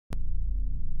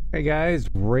Hey guys,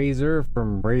 Razor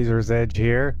from Razor's Edge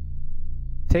here,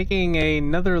 taking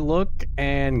another look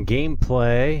and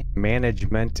gameplay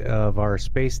management of our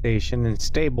space station in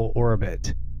stable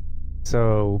orbit.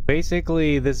 So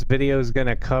basically this video is going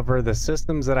to cover the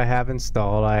systems that I have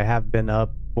installed. I have been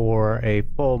up for a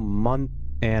full month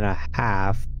and a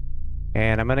half,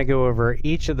 and I'm going to go over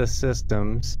each of the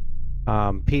systems,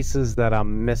 pieces that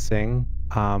I'm missing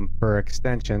for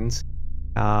extensions.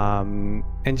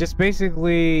 And just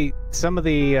basically some of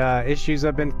the issues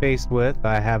I've been faced with.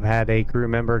 I have had a crew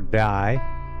member die,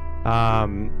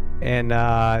 and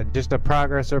just a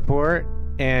progress report,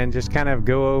 and just kind of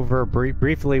go over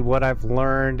briefly what I've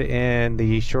learned in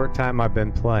the short time I've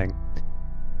been playing.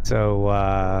 So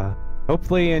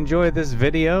hopefully you enjoy this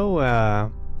video.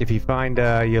 If you find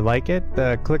you like it,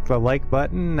 click the like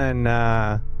button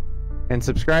and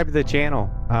subscribe to the channel.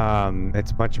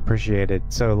 It's much appreciated.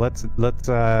 So let's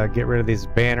get rid of this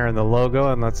banner and the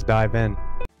logo, and let's dive in.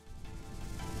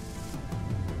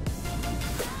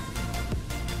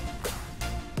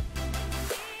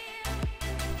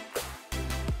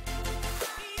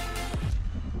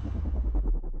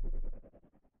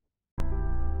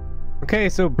 Okay,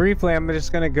 so briefly I'm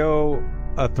just gonna go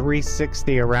a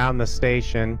 360 around the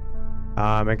station,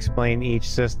 explain each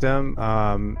system,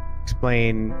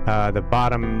 explain the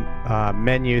bottom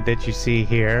menu that you see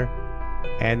here,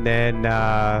 and then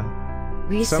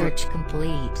research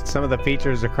complete. Some of the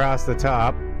features across the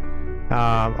top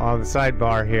on the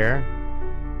sidebar here,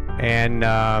 and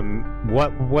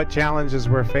what challenges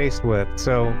we're faced with.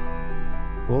 So,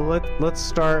 well, let's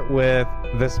start with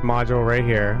this module right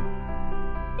here.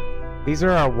 These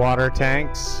are our water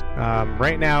tanks.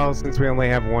 Right now, since we only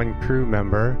have one crew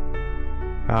member,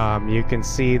 you can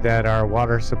see that our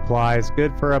water supply is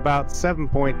good for about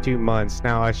 7.2 months.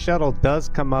 Now, a shuttle does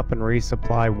come up and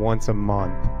resupply once a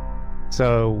month.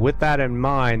 So with that in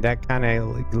mind, that kind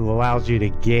of allows you to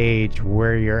gauge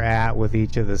where you're at with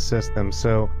each of the systems.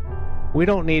 So we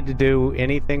don't need to do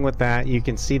anything with that. You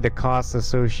can see the costs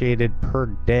associated per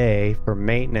day for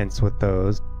maintenance with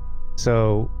those.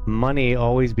 So money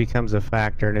always becomes a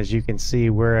factor, and as you can see,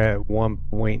 we're at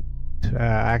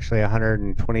actually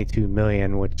 122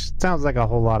 million, which sounds like a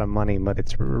whole lot of money, but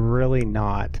it's really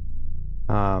not.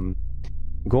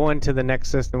 Going to the next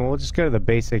system, we'll just go to the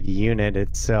basic unit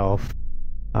itself.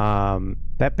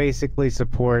 That basically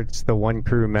supports the one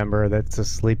crew member. That's a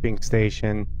sleeping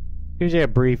station. Gives you a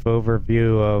brief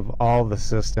overview of all the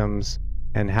systems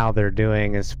and how they're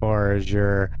doing as far as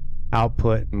your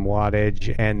output and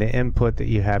wattage and the input that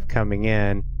you have coming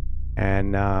in,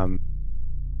 and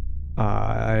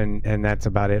that's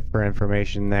about it for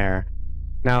information there.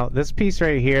 Now, this piece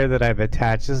right here that I've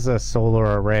attached, this is a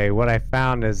solar array. What I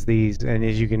found is these, and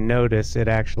as you can notice, it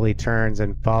actually turns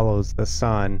and follows the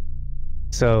sun,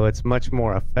 so it's much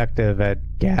more effective at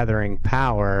gathering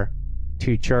power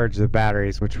to charge the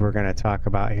batteries, which we're going to talk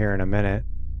about here in a minute.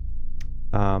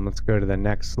 Let's go to the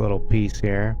next little piece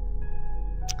here.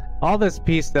 All this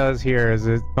piece does here is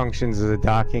it functions as a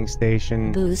docking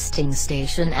station, boosting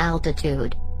station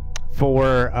altitude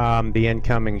for the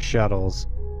incoming shuttles.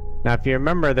 Now, if you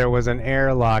remember, there was an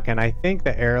airlock, and I think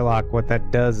the airlock, what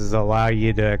that does is allow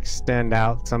you to extend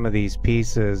out some of these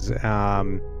pieces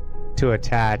to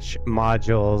attach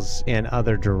modules in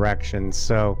other directions.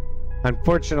 So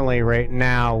unfortunately right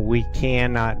now we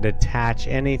cannot detach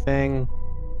anything,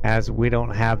 as we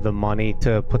don't have the money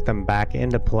to put them back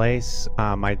into place.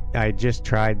 I just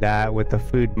tried that with the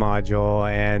food module,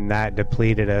 and that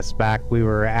depleted us back. We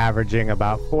were averaging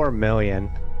about 4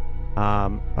 million,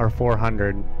 or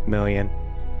 400 million.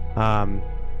 And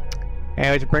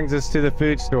which brings us to the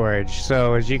food storage.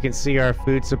 So as you can see, our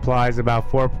food supply is about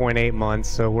 4.8 months,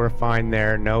 so we're fine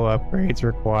there. No upgrades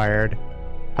required.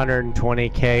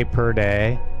 120K per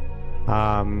day.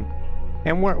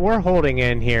 And we're holding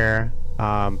in here.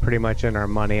 Pretty much in our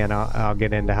money, and I'll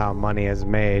get into how money is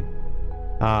made.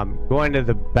 Going to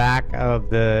the back of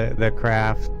the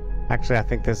craft, actually I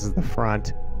think this is the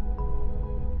front.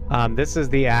 This is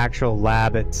the actual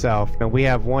lab itself. Now we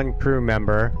have one crew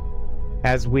member,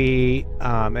 as we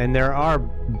and there are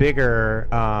bigger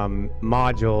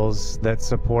modules that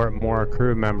support more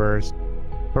crew members,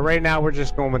 but right now we're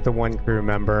just going with the one crew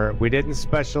member. We didn't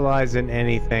specialize in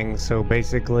anything, so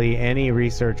basically any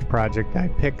research project I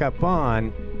pick up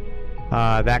on,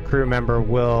 that crew member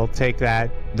will take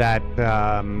that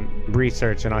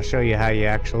research, and I'll show you how you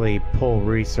actually pull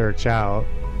research out.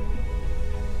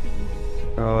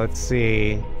 So let's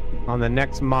see. On the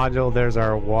next module, there's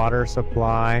our water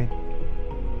supply.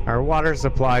 Our water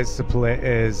supply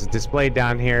is displayed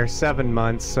down here, 7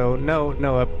 months, so no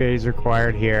upgrades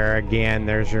required here. Again,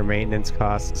 there's your maintenance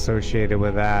costs associated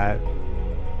with that.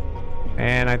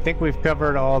 And I think we've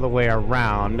covered all the way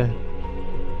around.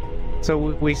 So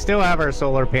we still have our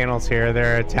solar panels here.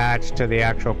 They're attached to the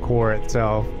actual core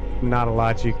itself. Not a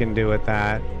lot you can do with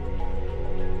that.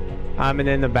 And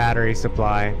then the battery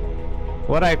supply.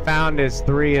 What I found is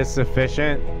 3 is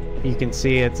sufficient. You can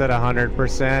see it's at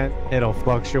 100%. It'll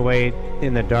fluctuate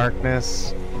in the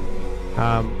darkness.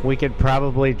 We could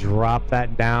probably drop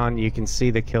that down. You can see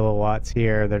the kilowatts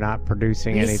here. They're not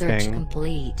producing anything. Research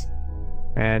complete.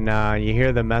 And you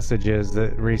hear the messages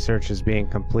that research is being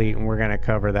complete, and we're going to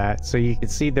cover that. So you can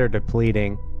see they're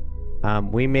depleting.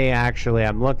 We may actually,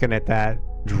 I'm looking at that,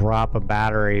 drop a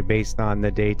battery based on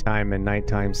the daytime and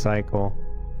nighttime cycle,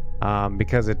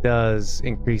 because it does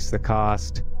increase the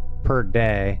cost per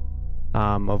day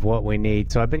of what we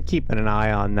need. So I've been keeping an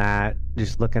eye on that,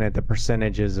 just looking at the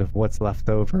percentages of what's left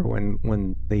over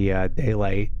when the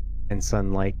daylight and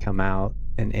sunlight come out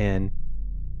and in.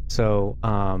 So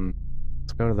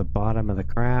let's go to the bottom of the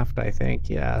craft, I think.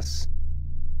 Yes,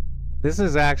 this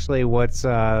is actually what's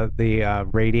the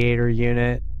radiator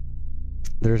unit.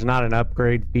 There's not an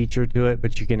upgrade feature to it,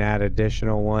 but you can add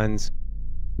additional ones.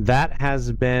 That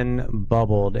has been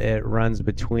bubbled. It runs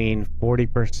between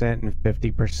 40% and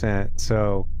 50%.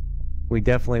 So we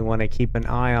definitely want to keep an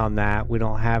eye on that. We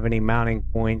don't have any mounting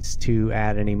points to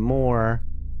add any more.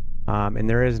 And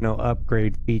there is no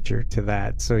upgrade feature to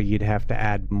that. So you'd have to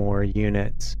add more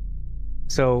units.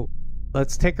 So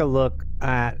let's take a look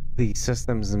at the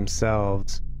systems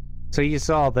themselves. So you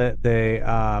saw that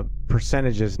the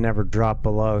percentages never drop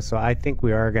below, so I think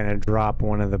we are going to drop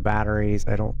one of the batteries.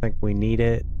 I don't think we need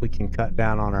it. We can cut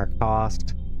down on our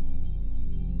cost.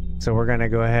 So we're going to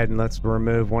go ahead and let's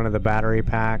remove one of the battery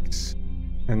packs,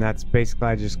 and that's basically,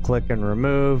 I just click and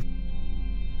remove,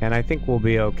 and I think we'll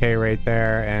be okay right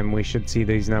there, and we should see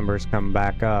these numbers come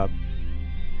back up.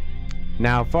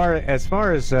 Now, as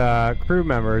far as crew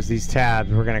members, these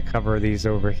tabs, we're going to cover these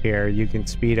over here. You can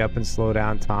speed up and slow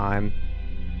down time.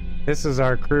 This is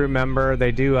our crew member.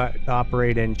 They do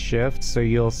operate in shifts, so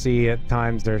you'll see at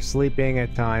times they're sleeping,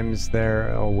 at times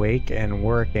they're awake and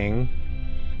working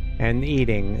and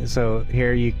eating. So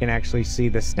here you can actually see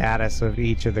the status of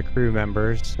each of the crew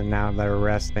members, and now they're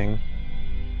resting.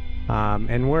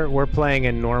 And we're playing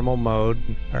in normal mode,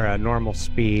 or normal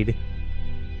speed.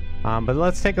 But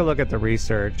let's take a look at the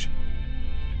research.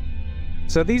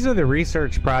 So these are the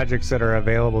research projects that are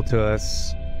available to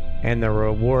us and the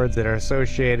rewards that are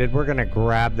associated. We're going to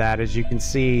grab that. As you can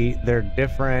see, they're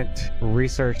different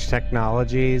research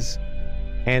technologies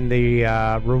and the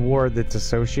reward that's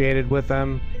associated with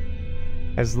them.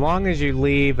 As long as you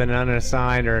leave an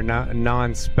unassigned or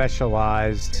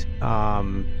non-specialized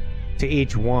to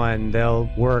each one, they'll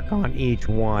work on each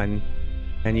one.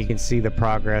 And you can see the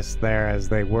progress there as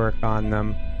they work on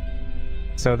them.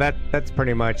 So that's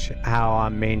pretty much how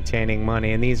I'm maintaining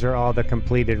money. And these are all the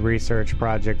completed research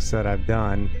projects that I've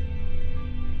done.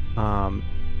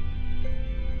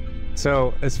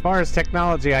 So as far as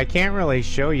technology, I can't really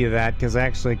show you that because I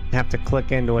actually have to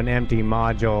click into an empty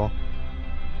module.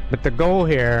 But the goal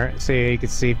here, so you can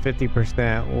see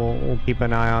 50%, we'll keep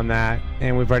an eye on that.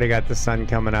 And we've already got the sun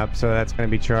coming up, so that's going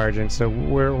to be charging. So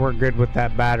we're good with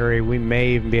that battery. We may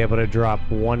even be able to drop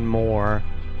one more,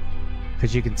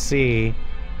 because you can see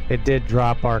it did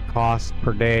drop our cost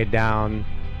per day down,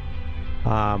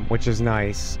 which is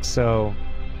nice. So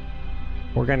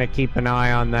we're going to keep an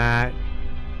eye on that.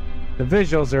 The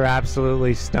visuals are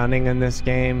absolutely stunning in this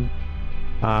game.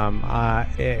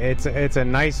 It's a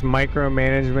nice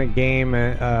micromanagement game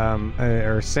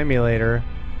or simulator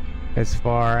as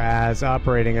far as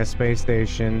operating a space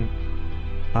station.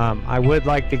 I would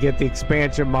like to get the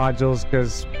expansion modules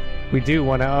because we do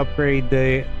want to upgrade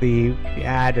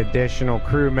add additional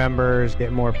crew members,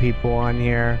 get more people on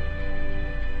here.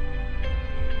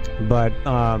 But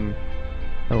oh,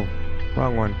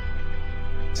 wrong one.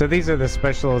 So these are the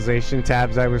specialization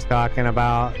tabs I was talking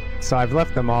about. So I've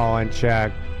left them all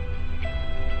unchecked.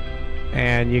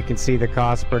 And you can see the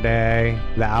cost per day,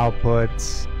 the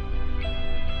outputs,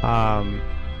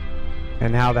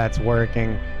 and how that's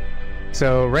working.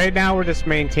 So right now we're just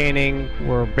maintaining,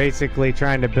 we're basically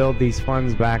trying to build these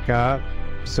funds back up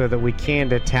so that we can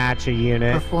detach a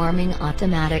unit. Performing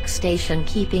automatic station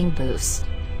keeping boost.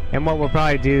 And what we'll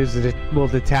probably do is we'll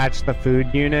detach the food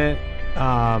unit.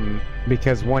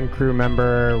 Because one crew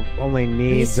member only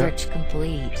needs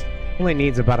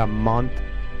about a month,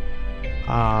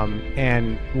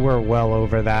 and we're well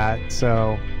over that.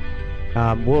 So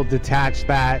we'll detach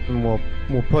that and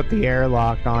we'll put the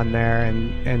airlock on there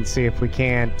and see if we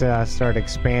can't start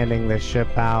expanding the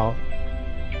ship out,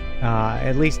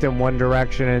 at least in one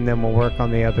direction, and then we'll work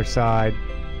on the other side.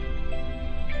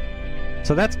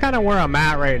 So that's kind of where I'm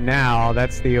at right now.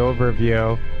 That's the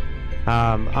overview.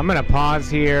 I'm gonna pause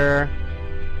here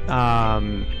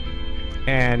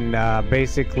and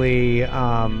basically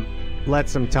let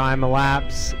some time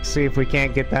elapse, see if we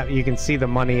can't get that. You can see the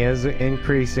money is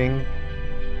increasing.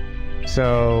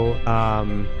 So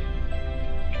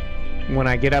when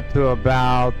I get up to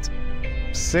about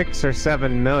 6 or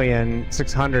 7 million,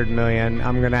 600 million,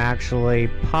 I'm gonna actually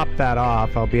pop that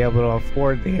off. I'll be able to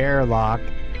afford the airlock,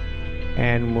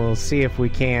 and we'll see if we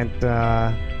can't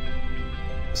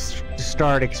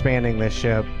start expanding the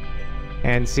ship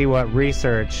and see what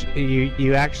research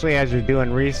you actually, as you're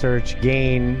doing research,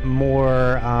 gain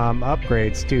more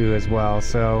upgrades too as well.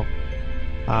 So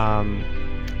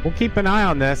we'll keep an eye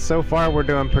on this. So far we're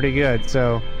doing pretty good.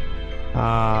 So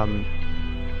I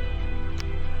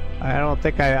don't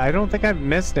think I've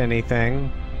missed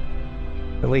anything,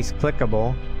 at least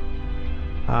clickable.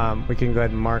 We can go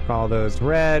ahead and mark all those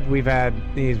red. We've had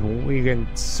these, we can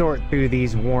sort through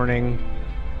these warning,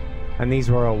 and these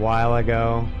were a while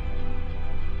ago.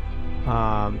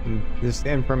 This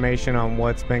information on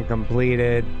what's been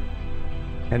completed,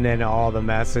 and then all the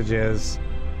messages.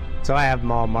 So I have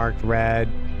them all marked red,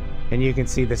 and you can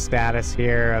see the status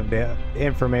here of the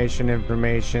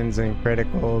informations and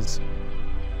criticals.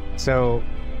 So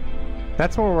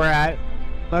that's where we're at.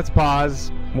 Let's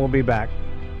pause. We'll be back.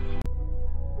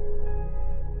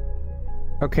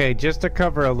 Okay, just to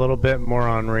cover a little bit more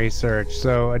on research.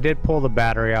 So I did pull the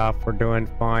battery off. We're doing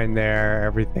fine there.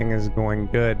 Everything is going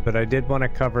good. But I did want to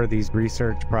cover these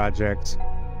research projects.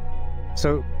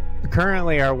 So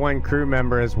currently our one crew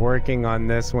member is working on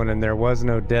this one, and there was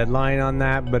no deadline on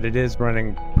that, but it is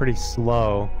running pretty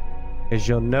slow. As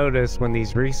you'll notice, when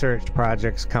these research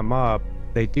projects come up,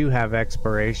 they do have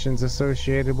expirations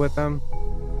associated with them.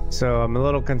 So I'm a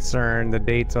little concerned. The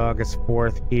date's August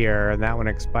 4th here, and that one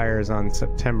expires on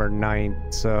September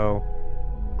 9th. So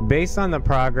based on the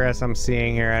progress I'm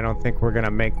seeing here, I don't think we're going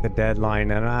to make the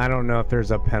deadline. And I don't know if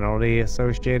there's a penalty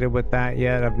associated with that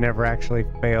yet. I've never actually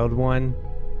failed one.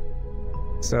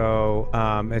 So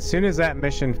as soon as that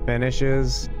mission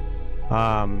finishes,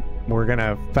 we're going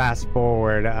to fast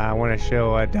forward. I want to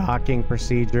show a docking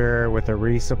procedure with a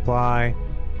resupply.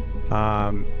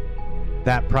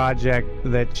 That project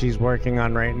that she's working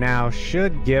on right now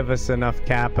should give us enough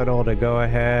capital to go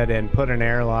ahead and put an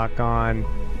airlock on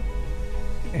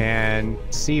and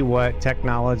see what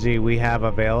technology we have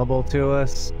available to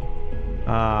us.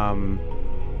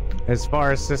 As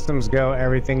far as systems go,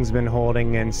 everything's been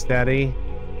holding in steady.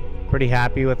 Pretty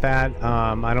happy with that.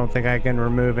 I don't think I can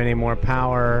remove any more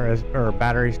power or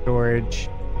battery storage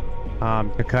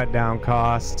to cut down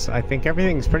costs. I think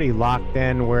everything's pretty locked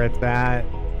in where it's at.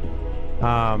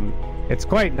 It's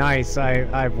quite nice.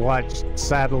 I've watched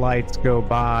satellites go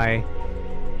by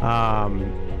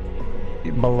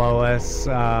below us,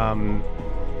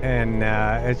 and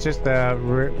it's just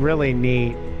really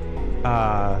neat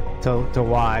to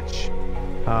watch.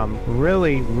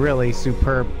 Really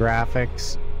superb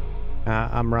graphics.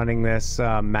 I'm running this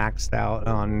maxed out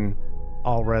on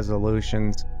all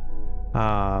resolutions.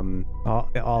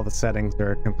 All the settings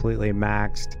are completely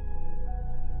maxed.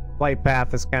 Flight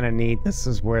path is kind of neat. This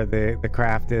is where the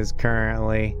craft is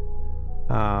currently,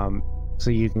 so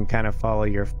you can kind of follow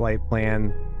your flight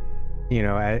plan, you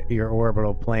know, at your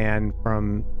orbital plan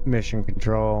from mission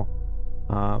control,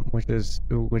 which is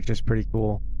pretty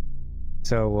cool.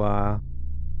 So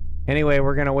anyway,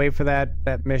 we're gonna wait for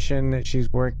that mission that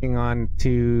she's working on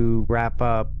to wrap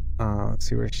up. Let's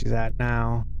see where she's at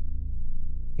now.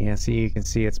 Yeah, see, you can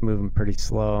see it's moving pretty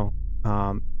slow.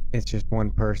 It's just one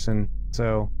person,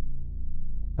 so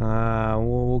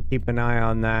we'll keep an eye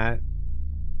on that,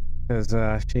 because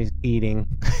she's eating.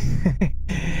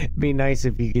 Be nice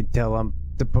if you could tell them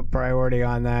to put priority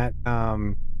on that.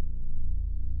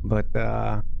 But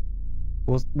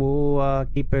we'll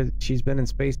keep it. She's been in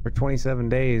space for 27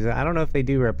 days. I don't know if they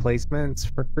do replacements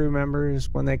for crew members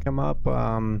when they come up.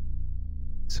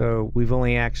 So we've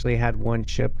only actually had one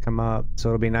ship come up, so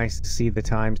it'll be nice to see the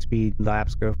time speed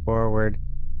lapse go forward.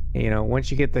 You know,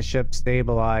 once you get the ship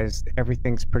stabilized,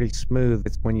 everything's pretty smooth.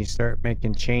 It's when you start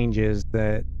making changes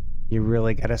that you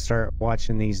really got to start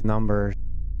watching these numbers.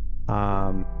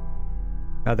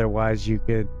 Otherwise, you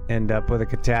could end up with a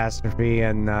catastrophe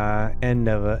and end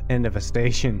of a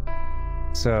station.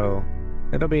 So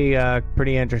it'll be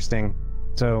pretty interesting.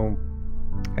 So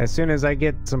as soon as I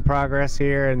get some progress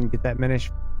here and get that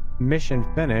mission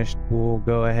finished, we'll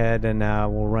go ahead and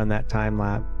we'll run that time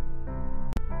lapse.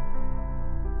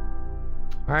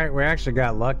 Alright, we actually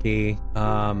got lucky.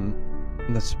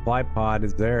 The supply pod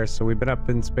is there, so we've been up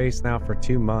in space now for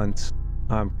 2 months.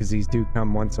 Because these do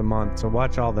come once a month, so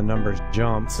watch all the numbers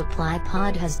jump. Supply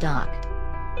pod has docked.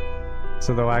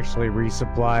 So they'll actually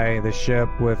resupply the ship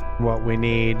with what we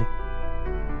need.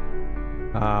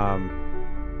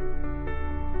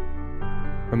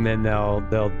 And then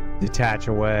they'll detach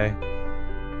away.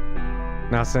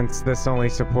 Now, since this only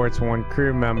supports 1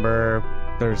 crew member,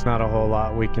 there's not a whole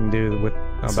lot we can do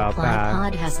about Supply that.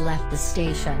 pod has left the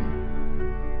station.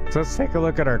 So let's take a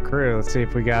look at our crew. Let's see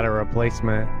if we got a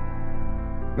replacement.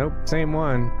 Nope, same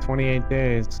one. 28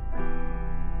 days.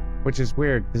 Which is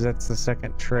weird because that's the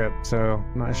 2nd trip, so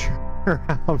I'm not sure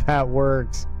how that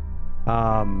works.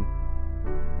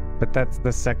 But that's the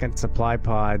 2nd supply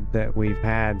pod that we've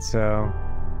had, so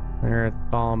they're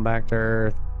falling back to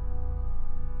Earth.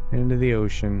 Into the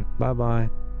ocean. Bye-bye.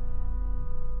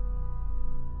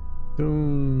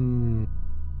 Boom.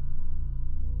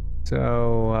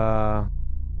 So,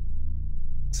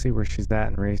 let's see where she's at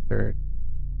in research.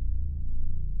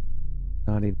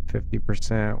 Not even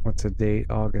 50%. What's the date?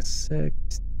 August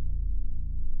 6th.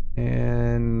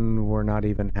 And we're not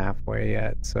even halfway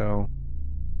yet, so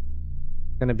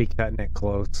gonna be cutting it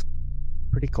close.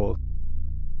 Pretty close.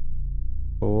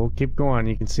 But we'll keep going.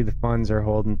 You can see the funds are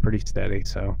holding pretty steady,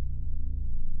 so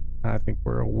I think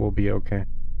we'll be okay.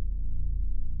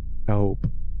 I hope.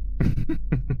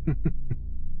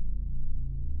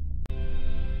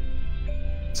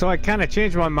 So I kind of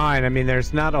changed my mind. I mean,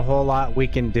 there's not a whole lot we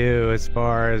can do as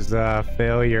far as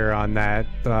failure on that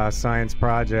science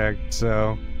project.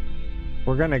 So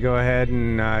we're going to go ahead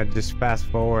and just fast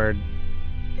forward.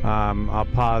 I'll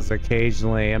pause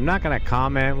occasionally. I'm not going to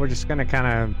comment. We're just going to kind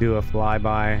of do a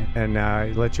flyby and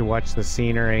let you watch the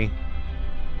scenery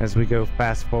as we go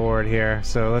fast forward here.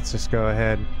 So let's just go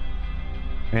ahead.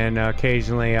 And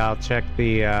occasionally I'll check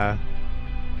the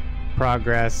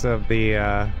progress of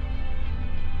the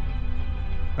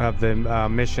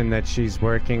mission that she's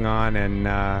working on, and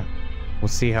we'll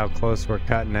see how close we're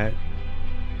cutting it.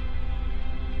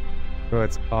 So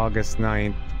it's August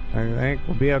 9th. I think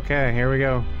we'll be okay. Here we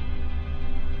go.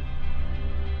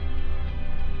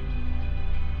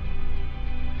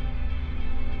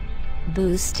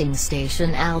 Boosting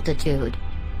station altitude.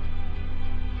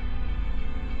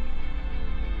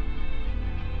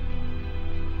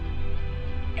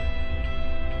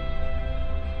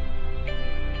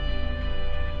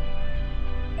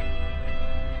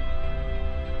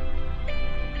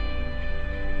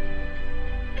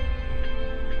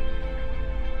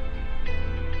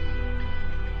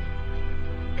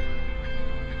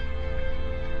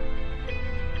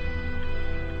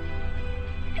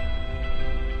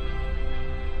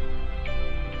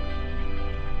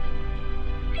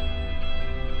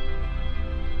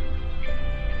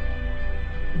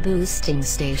 Boosting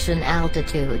station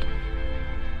altitude.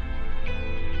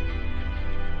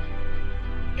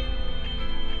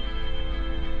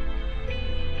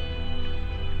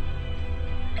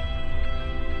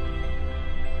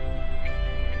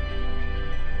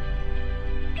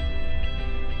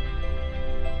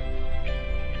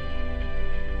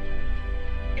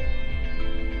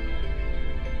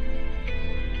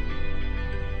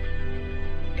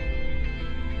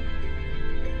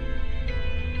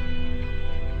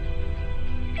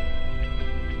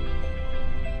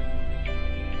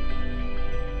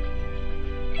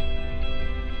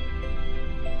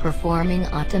 Performing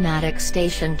automatic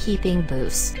station keeping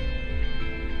boost.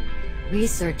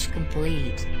 Research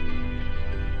complete.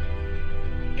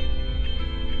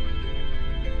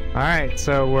 Alright,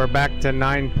 so we're back to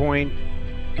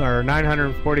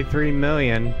 943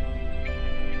 million.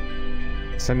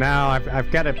 So now I've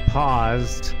got it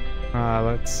paused.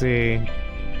 Let's see.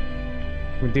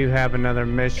 We do have another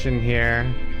mission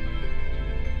here.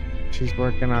 She's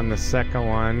working on the 2nd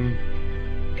one.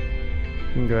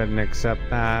 You can go ahead and accept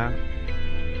that.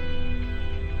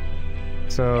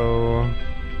 So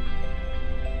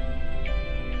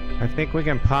I think we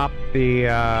can pop the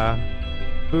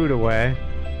food away,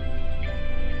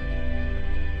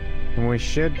 and we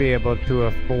should be able to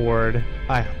afford,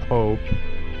 I hope,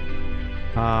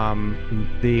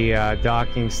 the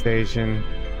docking station,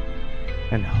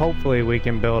 and hopefully we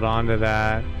can build onto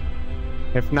that.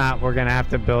 If not, we're gonna have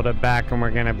to build it back, and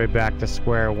we're gonna be back to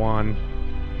square one.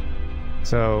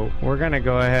 So we're gonna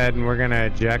go ahead and we're gonna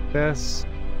eject this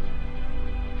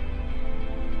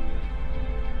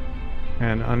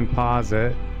and unpause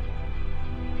it,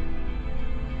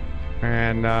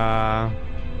 and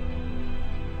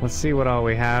let's see what all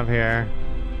we have here.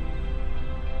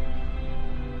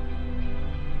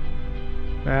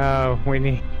 Oh, we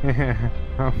need...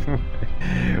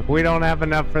 we don't have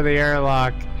enough for the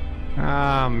airlock.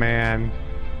 Oh, man.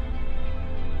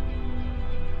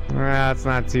 Well, that's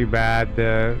not too bad.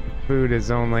 The food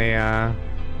is only, yeah,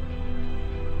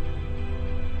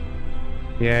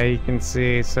 you can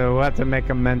see. So we'll have to make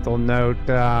a mental note.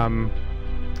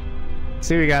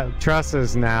 See, we got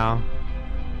trusses now.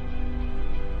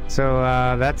 So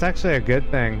that's actually a good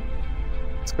thing.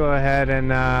 Let's go ahead and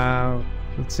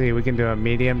let's see. We can do a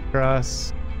medium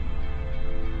truss,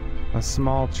 a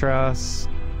small truss.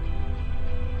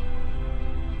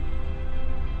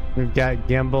 We've got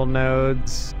gimbal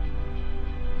nodes.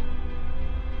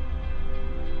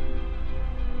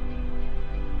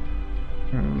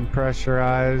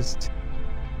 Pressurized.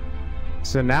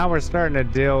 So now we're starting to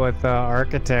deal with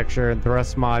architecture and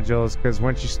thrust modules, because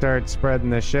once you start spreading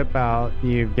the ship out,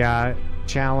 you've got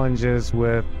challenges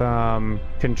with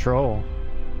control.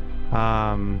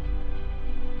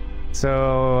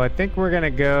 So I think we're gonna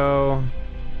go...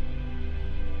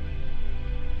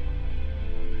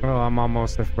 Oh, I'm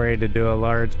almost afraid to do a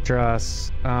large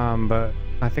truss, but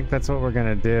I think that's what we're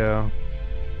gonna do.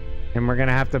 And we're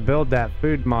gonna have to build that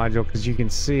food module, because you can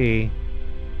see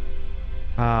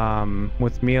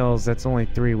with meals, that's only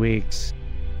 3 weeks.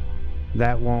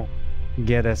 That won't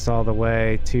get us all the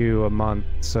way to a month.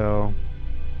 So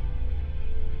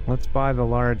let's buy the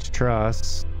large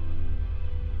truss,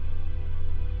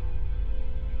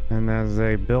 and as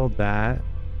they build that,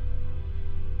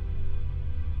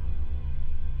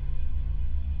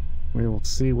 we will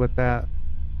see what that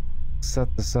set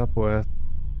this up with.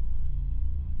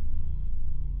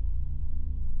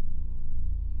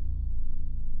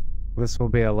 This will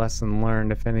be a lesson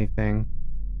learned, if anything.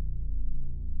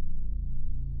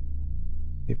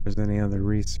 See if there's any other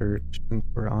research since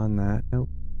we're on that. Nope.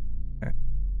 Okay.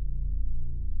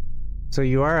 So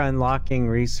you are unlocking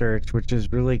research, which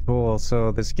is really cool.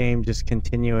 So this game just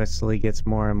continuously gets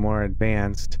more and more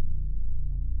advanced.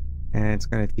 And it's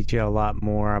going to teach you a lot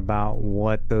more about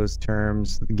what those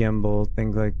terms, gimbal,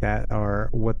 things like that, are,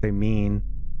 what they mean.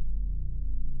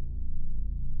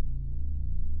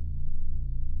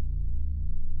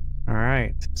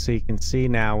 Alright, so you can see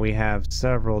now we have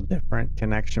several different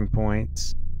connection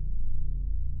points.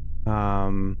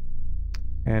 And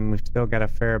we've still got a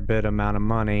fair bit amount of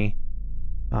money.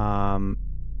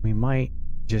 We might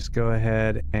just go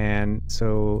ahead and...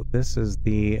 So this is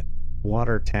the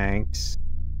water tanks.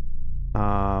 If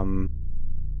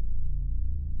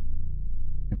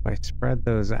I spread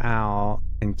those out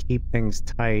and keep things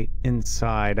tight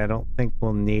inside, I don't think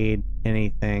we'll need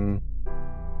anything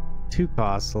too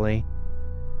costly.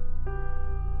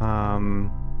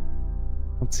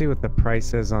 Let's see what the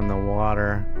price is on the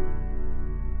water.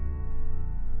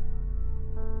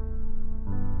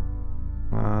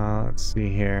 Let's see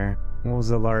here. What was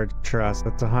the large truss?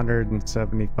 That's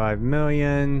 175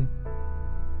 million.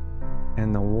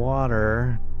 And the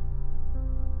water,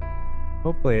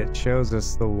 hopefully it shows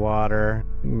us the water.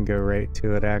 We can go right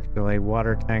to it actually.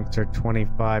 Water tanks are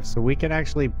 25, so we can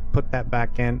actually put that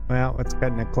back in. Well, it's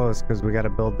cutting it close because we got to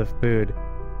build the food.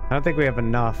 I don't think we have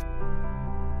enough.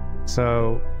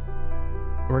 So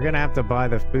we're gonna have to buy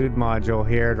the food module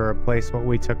here to replace what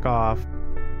we took off.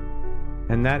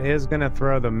 And that is gonna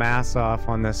throw the mass off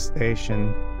on this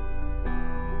station.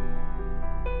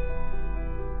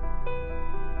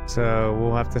 So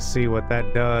we'll have to see what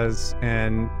that does.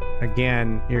 And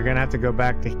again, you're gonna have to go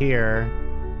back to here,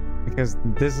 because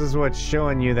this is what's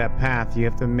showing you that path. You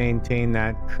have to maintain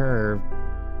that curve.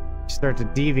 You start to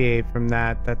deviate from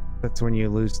that, that's when you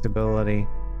lose stability.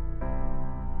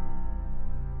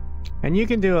 And you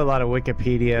can do a lot of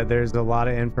Wikipedia. There's a lot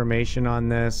of information on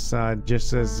this,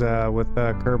 just as with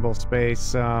Kerbal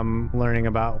Space, learning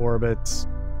about orbits,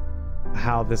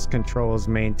 how this control is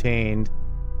maintained,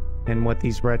 and what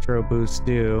these retro boosts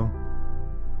do.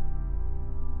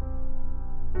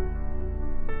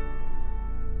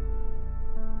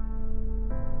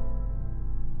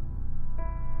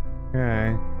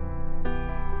 Okay.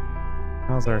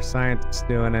 How's our scientist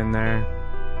doing in there?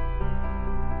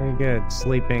 Pretty good.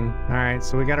 Sleeping. Alright,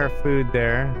 so we got our food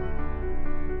there.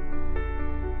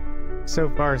 So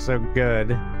far, so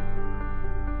good.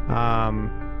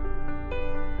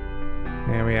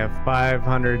 And we have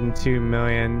 502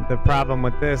 million. The problem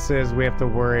with this is we have to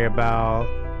worry about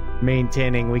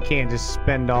maintaining. We can't just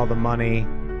spend all the money.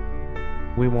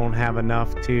 We won't have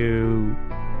enough to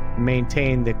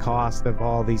maintain the cost of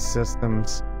all these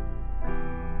systems.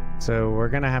 So we're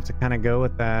gonna have to kind of go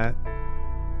with that.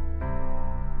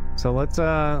 So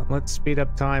let's speed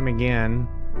up time again.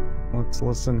 Let's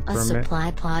listen for a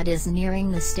supply pod is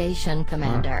nearing the station,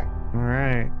 Commander. All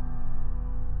right.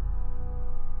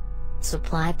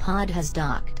 Supply pod has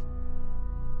docked.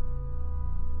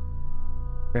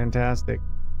 Fantastic.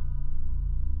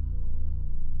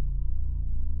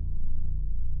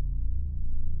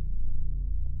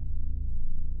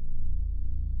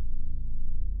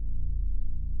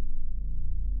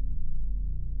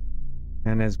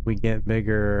 And as we get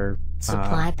bigger...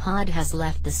 Supply pod has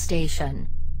left the station.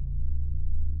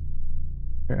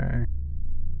 Okay.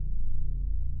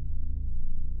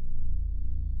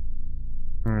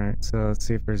 Alright, so let's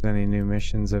see if there's any new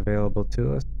missions available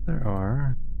to us. There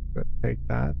are. Let's take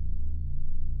that.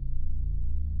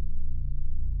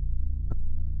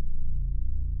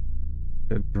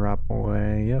 Should drop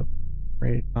away. Yep.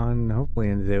 Right on, hopefully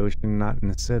into the ocean, not in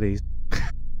the cities.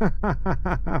 Looks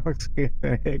like it's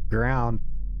gonna hit ground.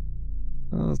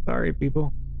 Oh, sorry,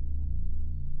 people.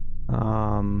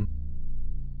 Alright,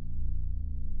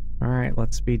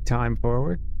 let's speed time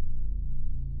forward.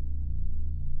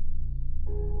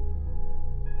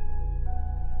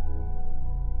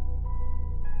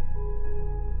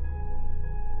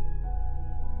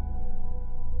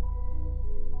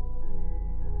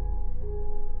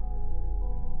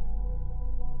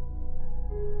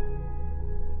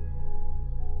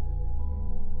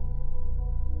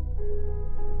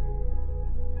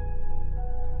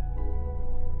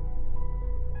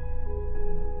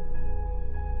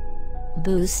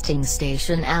 Boosting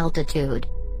station altitude.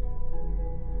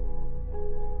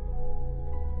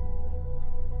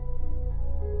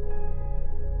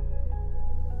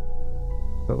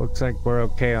 So it looks like we're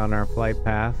okay on our flight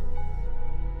path.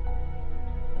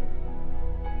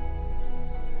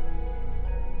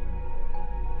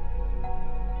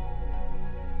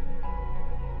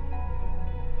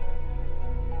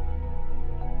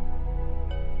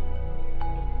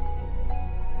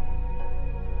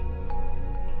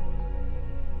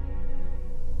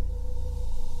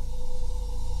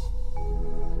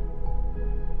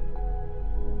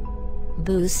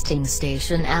 Boosting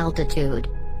station altitude.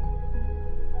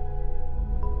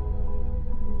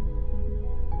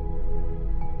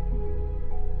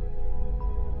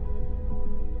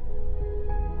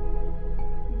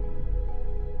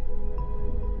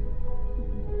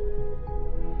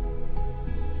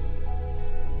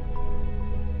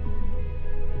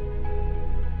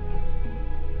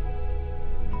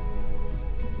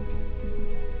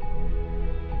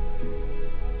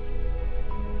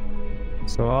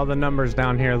 So all the numbers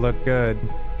down here look good.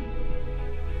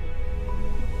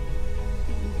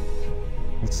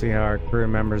 Let's see how our crew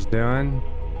member's doing.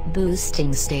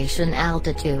 Boosting station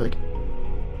altitude.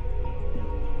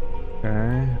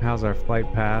 Okay, how's our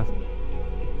flight path?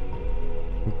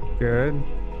 Good.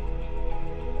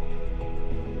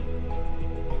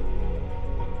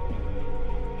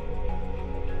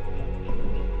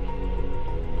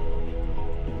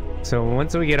 So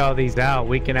once we get all these out,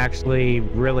 we can actually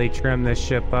really trim this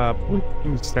ship up.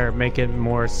 Start making it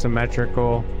more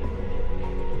symmetrical.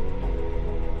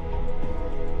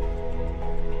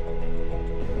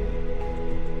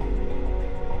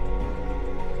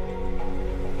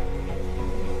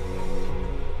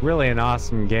 Really an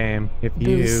awesome game if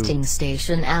you Boosting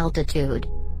station altitude.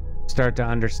 start to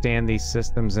understand these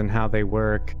systems and how they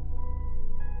work.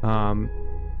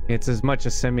 It's as much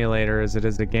a simulator as it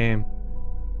is a game,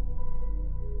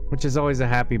 which is always a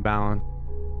happy balance.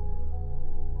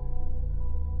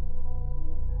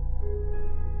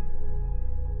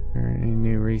 Any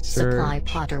new research? Supply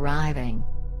pod arriving.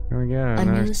 Here we go. A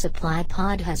new supply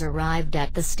pod has arrived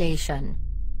at the station.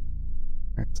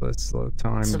 Alright, so let's slow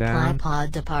time Supply down.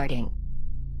 pod departing.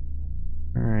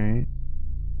 Alright.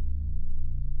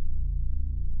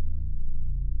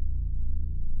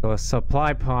 So a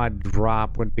supply pod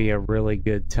drop would be a really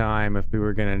good time if we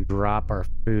were going to drop our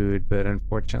food, but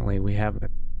unfortunately we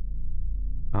haven't.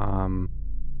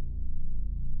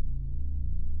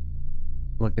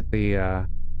 Look at the,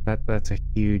 that's a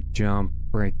huge jump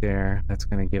right there. That's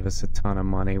going to give us a ton of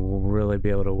money. We'll really be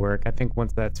able to work. I think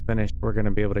once that's finished, we're going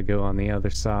to be able to go on the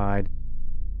other side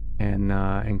and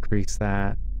increase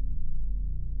that.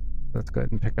 Let's go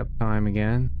ahead and pick up time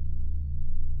again.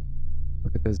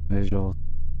 Look at this visual.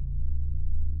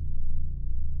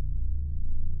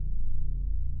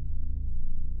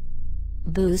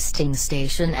 Boosting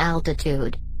station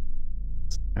altitude.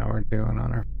 How we're doing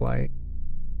on our flight.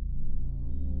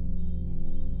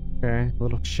 Okay, a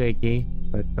little shaky,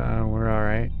 but we're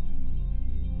alright.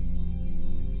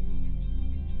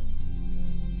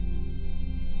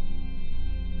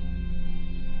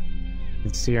 You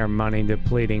can see our money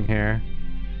depleting here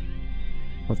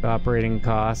with operating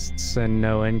costs and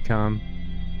no income.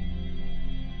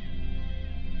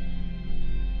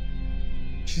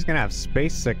 She's gonna have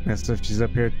space sickness if she's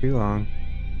up here too long.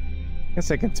 Guess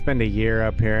I could spend a year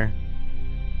up here.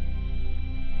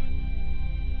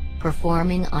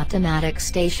 Performing automatic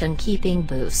station keeping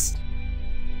boost.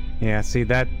 Yeah, see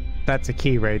that's a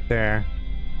key right there.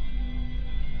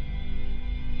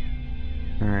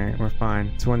 Alright, we're fine.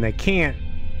 It's when they can't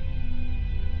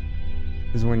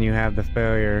is when you have the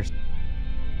failures.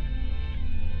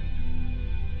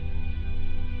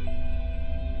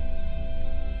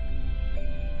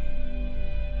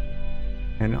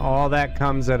 And all that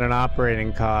comes at an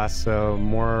operating cost, so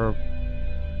more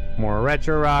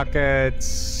retro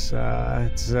rockets.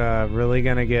 It's really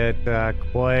gonna get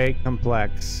quite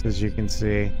complex, as you can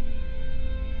see.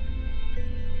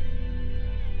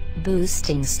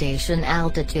 Boosting station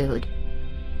altitude.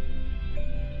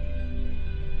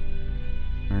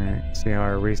 Alright, see how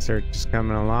our research is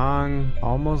coming along.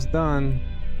 Almost done.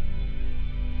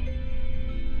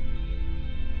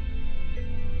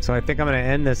 So I think I'm gonna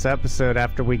end this episode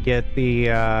after we get the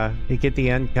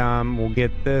income. We'll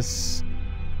get this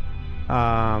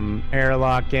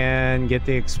airlock in, get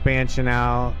the expansion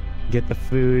out, get the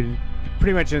food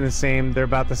pretty much in the same, they're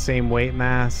about the same weight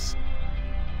mass.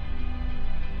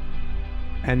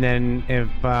 And then if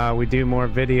we do more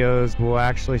videos, we'll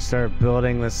actually start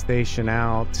building the station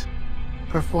out.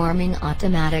 Performing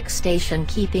automatic station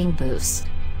keeping boost.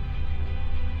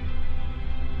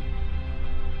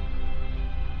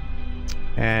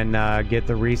 And get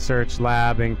the research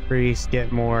lab increased,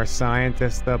 get more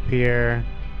scientists up here.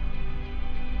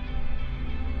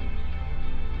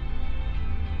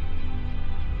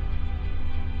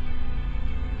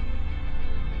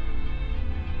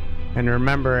 And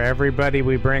remember, everybody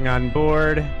we bring on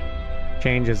board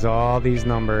changes all these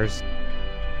numbers.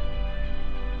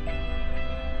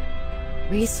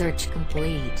 Research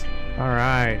complete.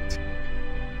 Alright.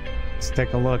 Let's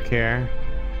take a look here.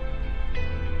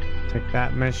 Take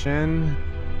that mission.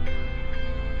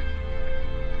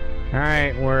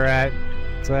 Alright, we're at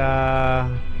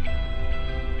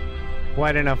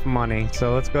quite enough money.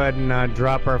 So let's go ahead and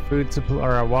drop our food supply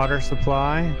or our water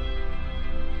supply.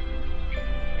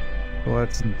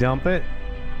 Let's dump it.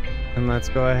 And let's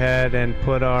go ahead and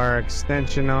put our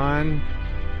extension on.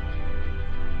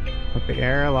 Put the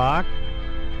airlock.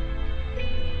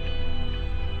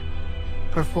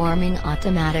 Performing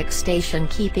automatic station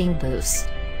keeping boost.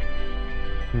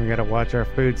 We gotta watch our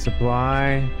food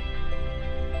supply.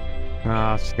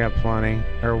 Oh, she's got plenty.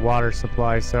 Or water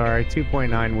supply, sorry.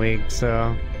 2.9 weeks,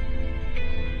 so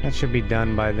that should be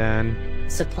done by then.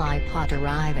 Supply pod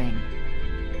arriving.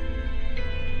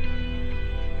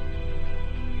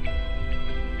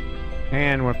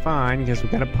 And we're fine because we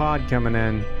got a pod coming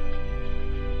in.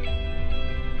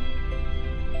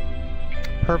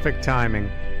 Perfect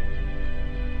timing.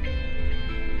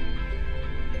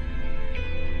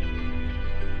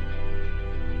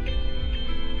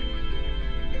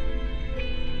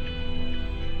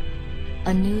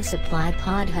 A new supply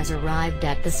pod has arrived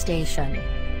at the station.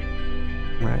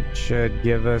 That should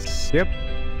give us... Yep.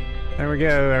 There we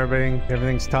go, everybody.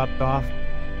 Everything's topped off.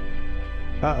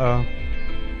 Uh-oh.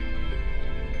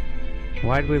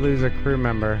 Why'd we lose a crew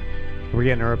member? Are we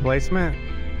getting a replacement?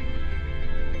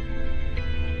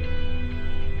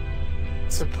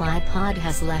 Supply pod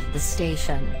has left the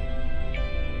station.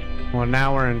 Well,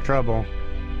 now we're in trouble.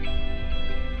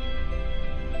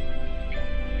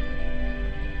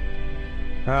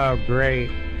 Oh, great.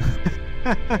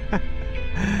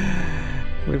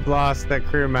 We've lost that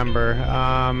crew member.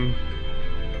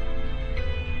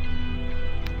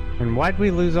 And why'd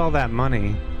we lose all that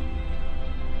money?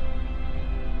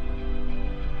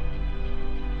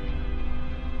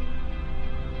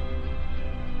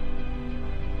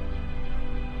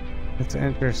 It's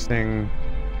interesting.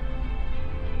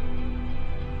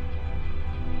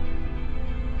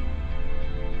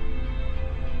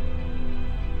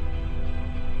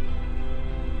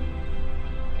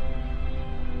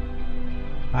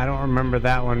 I don't remember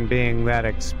that one being that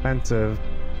expensive.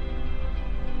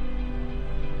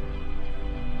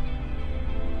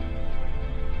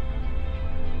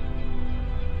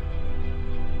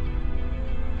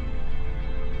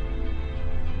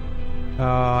 Oh,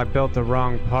 I built the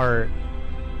wrong part.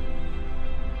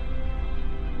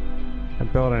 I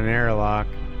built an airlock.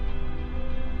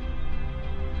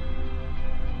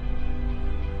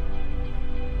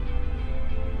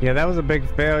 Yeah, that was a big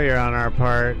failure on our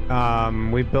part.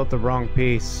 We built the wrong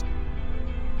piece.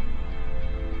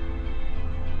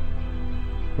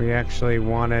 We actually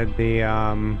wanted the,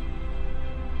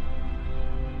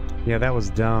 yeah, that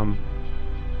was dumb.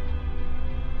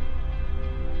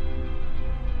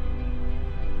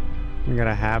 We got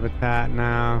a habitat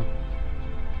now.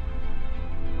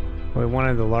 We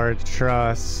wanted the large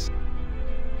truss.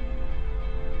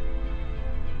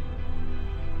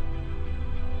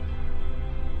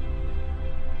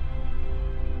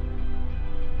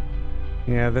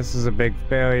 Yeah, this is a big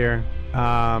failure.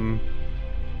 Now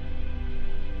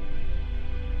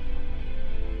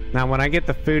when I get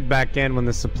the food back in, when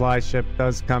the supply ship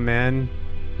does come in,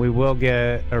 we will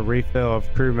get a refill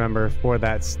of crew member for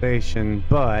that station,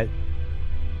 but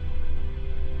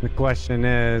the question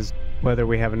is whether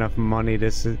we have enough money to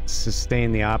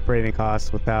sustain the operating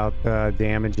costs without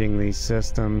damaging these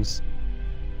systems.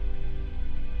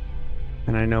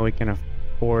 And I know we can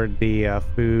afford the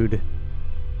food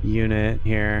unit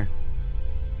here.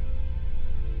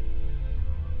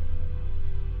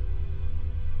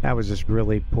 That was just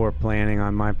really poor planning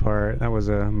on my part. That was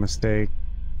a mistake.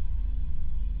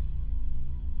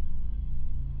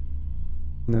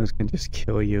 Those can just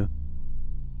kill you.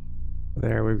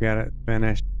 There, we've got it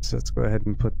finished. So let's go ahead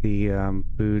and put the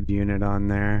food unit on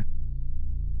there.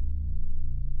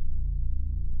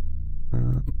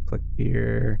 Click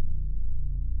here.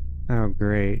 Oh,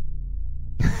 great.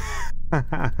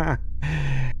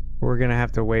 We're gonna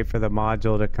have to wait for the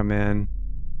module to come in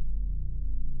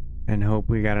and hope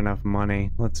we got enough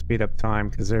money. Let's speed up time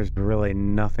because there's really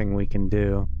nothing we can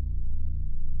do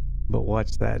but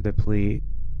watch that deplete.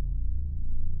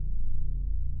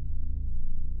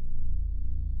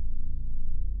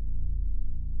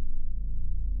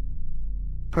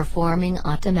 Performing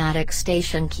automatic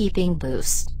station keeping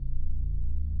boost.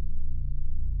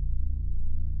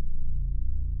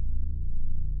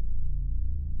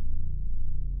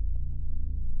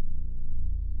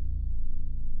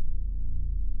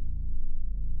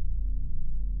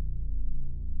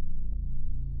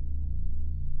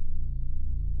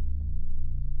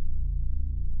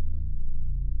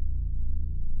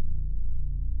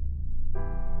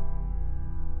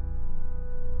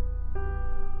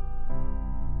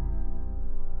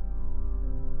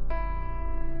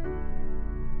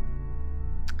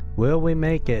 Will we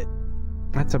make it?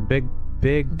 That's a big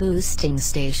Boosting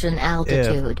station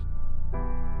altitude.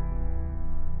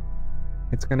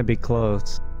 It's gonna be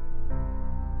close.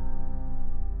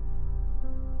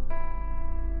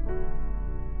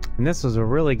 And this was a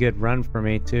really good run for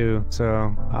me too,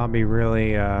 so I'll be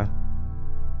really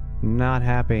not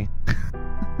happy.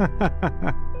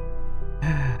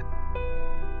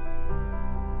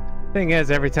 Thing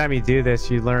is, every time you do this,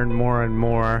 you learn more and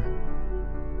more.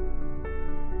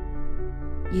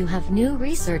 You have new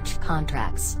research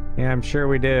contracts. Yeah, I'm sure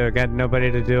we do. Got nobody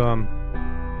to do them.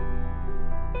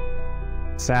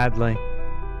 Sadly.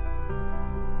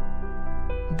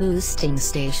 Boosting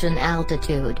station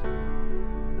altitude.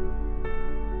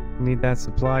 Need that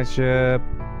supply ship.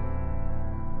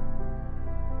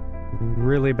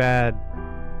 Really bad.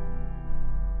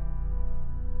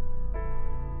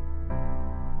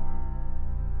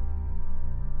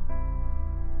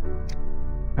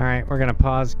 Alright, we're gonna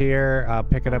pause here. I'll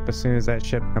pick it up as soon as that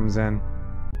ship comes in.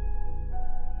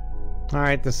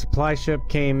 Alright, the supply ship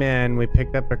came in. We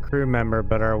picked up a crew member,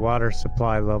 but our water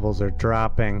supply levels are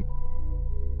dropping.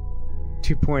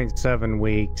 2.7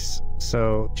 weeks.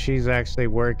 So she's actually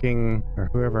working,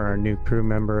 or whoever our new crew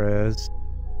member is.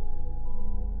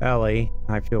 Ellie,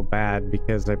 I feel bad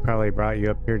because they probably brought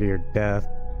you up here to your death.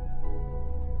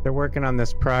 They're working on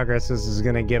this progress. This is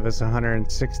gonna give us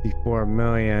 164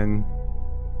 million.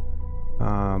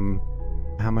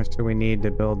 How much do we need to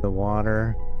build the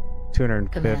water?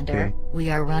 250. Commander,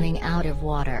 we are running out of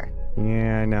water.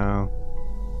 Yeah, I know.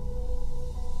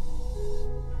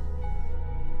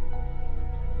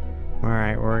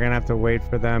 Alright, we're gonna have to wait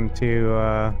for them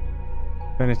to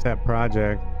finish that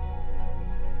project.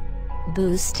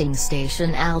 Boosting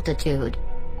station altitude.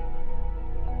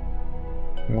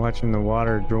 Watching the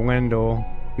water dwindle.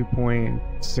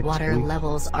 2.6. Water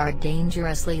levels are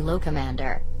dangerously low,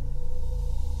 Commander.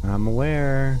 I'm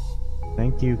aware.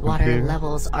 Thank you, Water computer.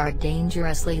 levels are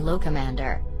dangerously low,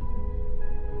 Commander.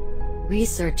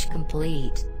 Research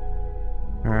complete.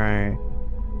 Alright.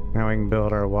 Now we can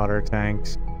build our water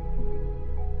tanks.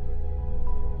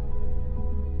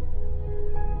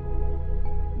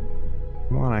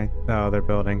 Come on, oh, they're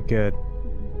building. Good.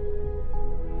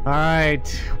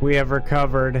 Alright, we have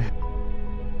recovered.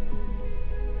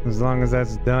 As long as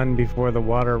that's done before the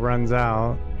water runs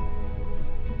out.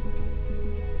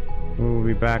 We'll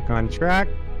be back on track.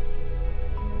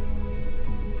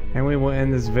 And we will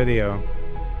end this video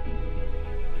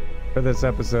for this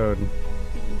episode.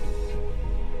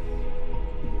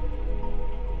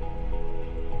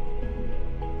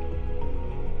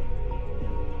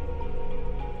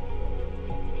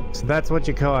 So that's what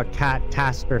you call a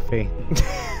catastrophe.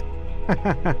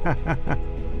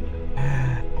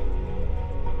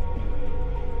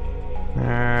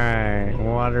 Alright,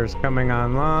 water's coming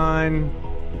online.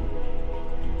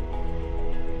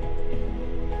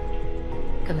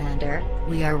 Commander,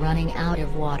 we are running out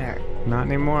of water. Not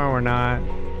anymore, we're not.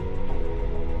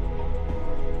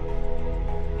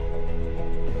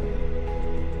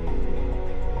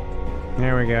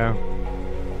 There we go.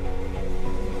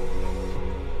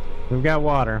 We've got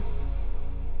water.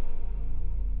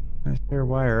 Not sure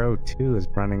why our O2 is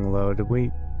running low. Did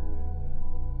we...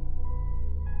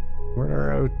 Where'd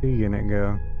our O2 unit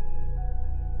go?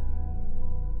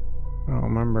 I don't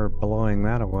remember blowing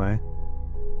that away.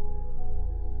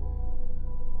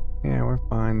 Yeah, we're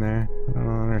fine there. I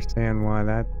don't understand why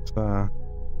that's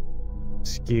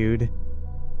skewed.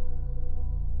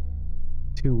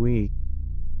 Too weak.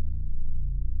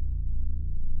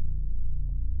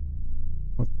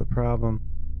 What's the problem?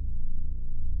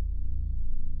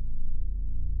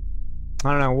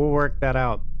 I don't know, we'll work that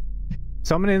out.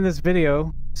 So I'm gonna end this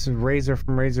video. This is Razor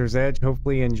from Razor's Edge.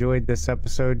 Hopefully you enjoyed this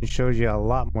episode. It shows you a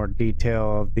lot more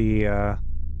detail of the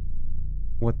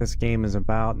what this game is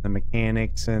about, the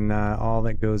mechanics, and all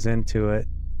that goes into it.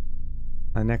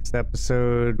 Next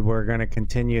episode, we're going to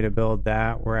continue to build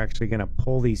that. We're actually going to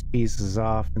pull these pieces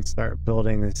off and start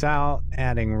building this out,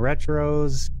 adding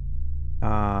retros,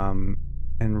 and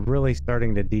really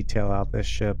starting to detail out this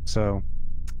ship. So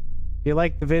if you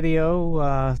like the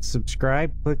video,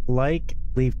 subscribe, click like,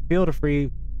 feel free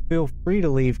to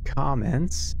leave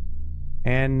comments,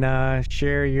 and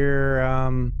share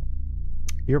your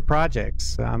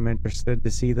projects. I'm interested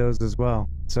to see those as well.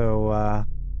 So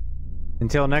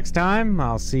until next time,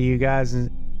 I'll see you guys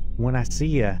when I see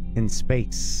you in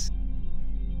space.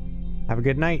 Have a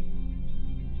good night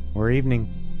or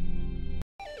evening.